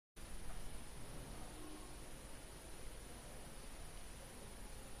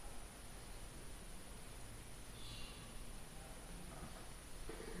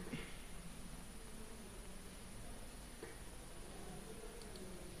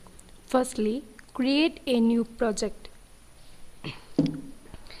Firstly, create a new project.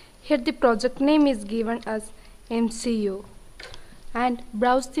 Here the project name is given as MCU and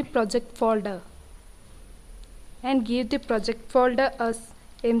browse the project folder and give the project folder as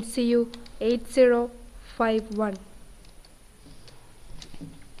MCU 8051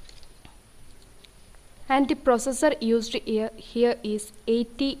 and the processor used here is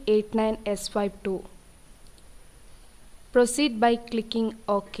 8089S52. Proceed by clicking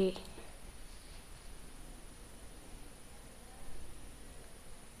OK.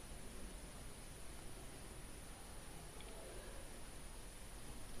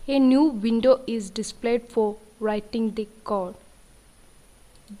 A new window is displayed for writing the code.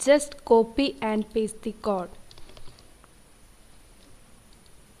 Just copy and paste the code.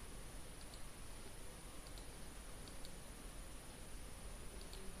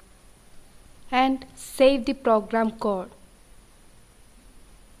 And save the program code.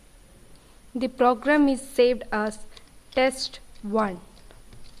 The program is saved as test1.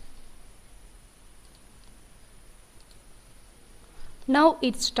 Now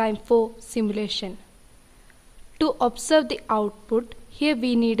it's time for simulation. To observe the output, here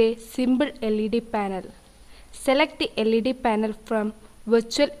we need a symbol LED panel. Select the LED panel from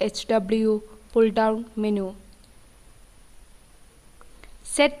Virtual HW pull-down menu.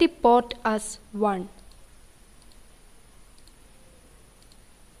 Set the port as 1.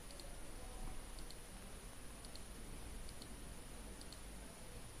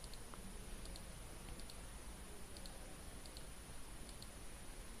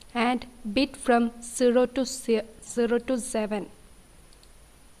 And bit from 0 to 7.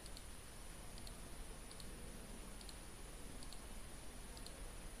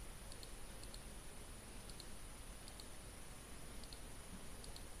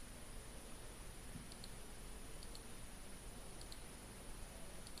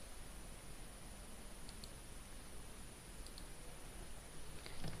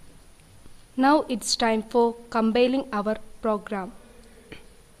 Now it's time for compiling our program.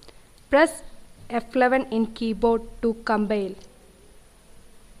 Press F11 in keyboard to compile.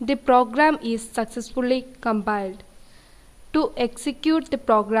 The program is successfully compiled. To execute the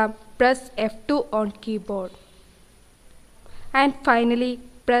program, press F2 on keyboard. And finally,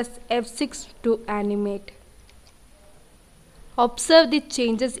 press F6 to animate. Observe the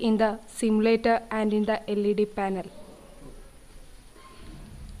changes in the simulator and in the LED panel.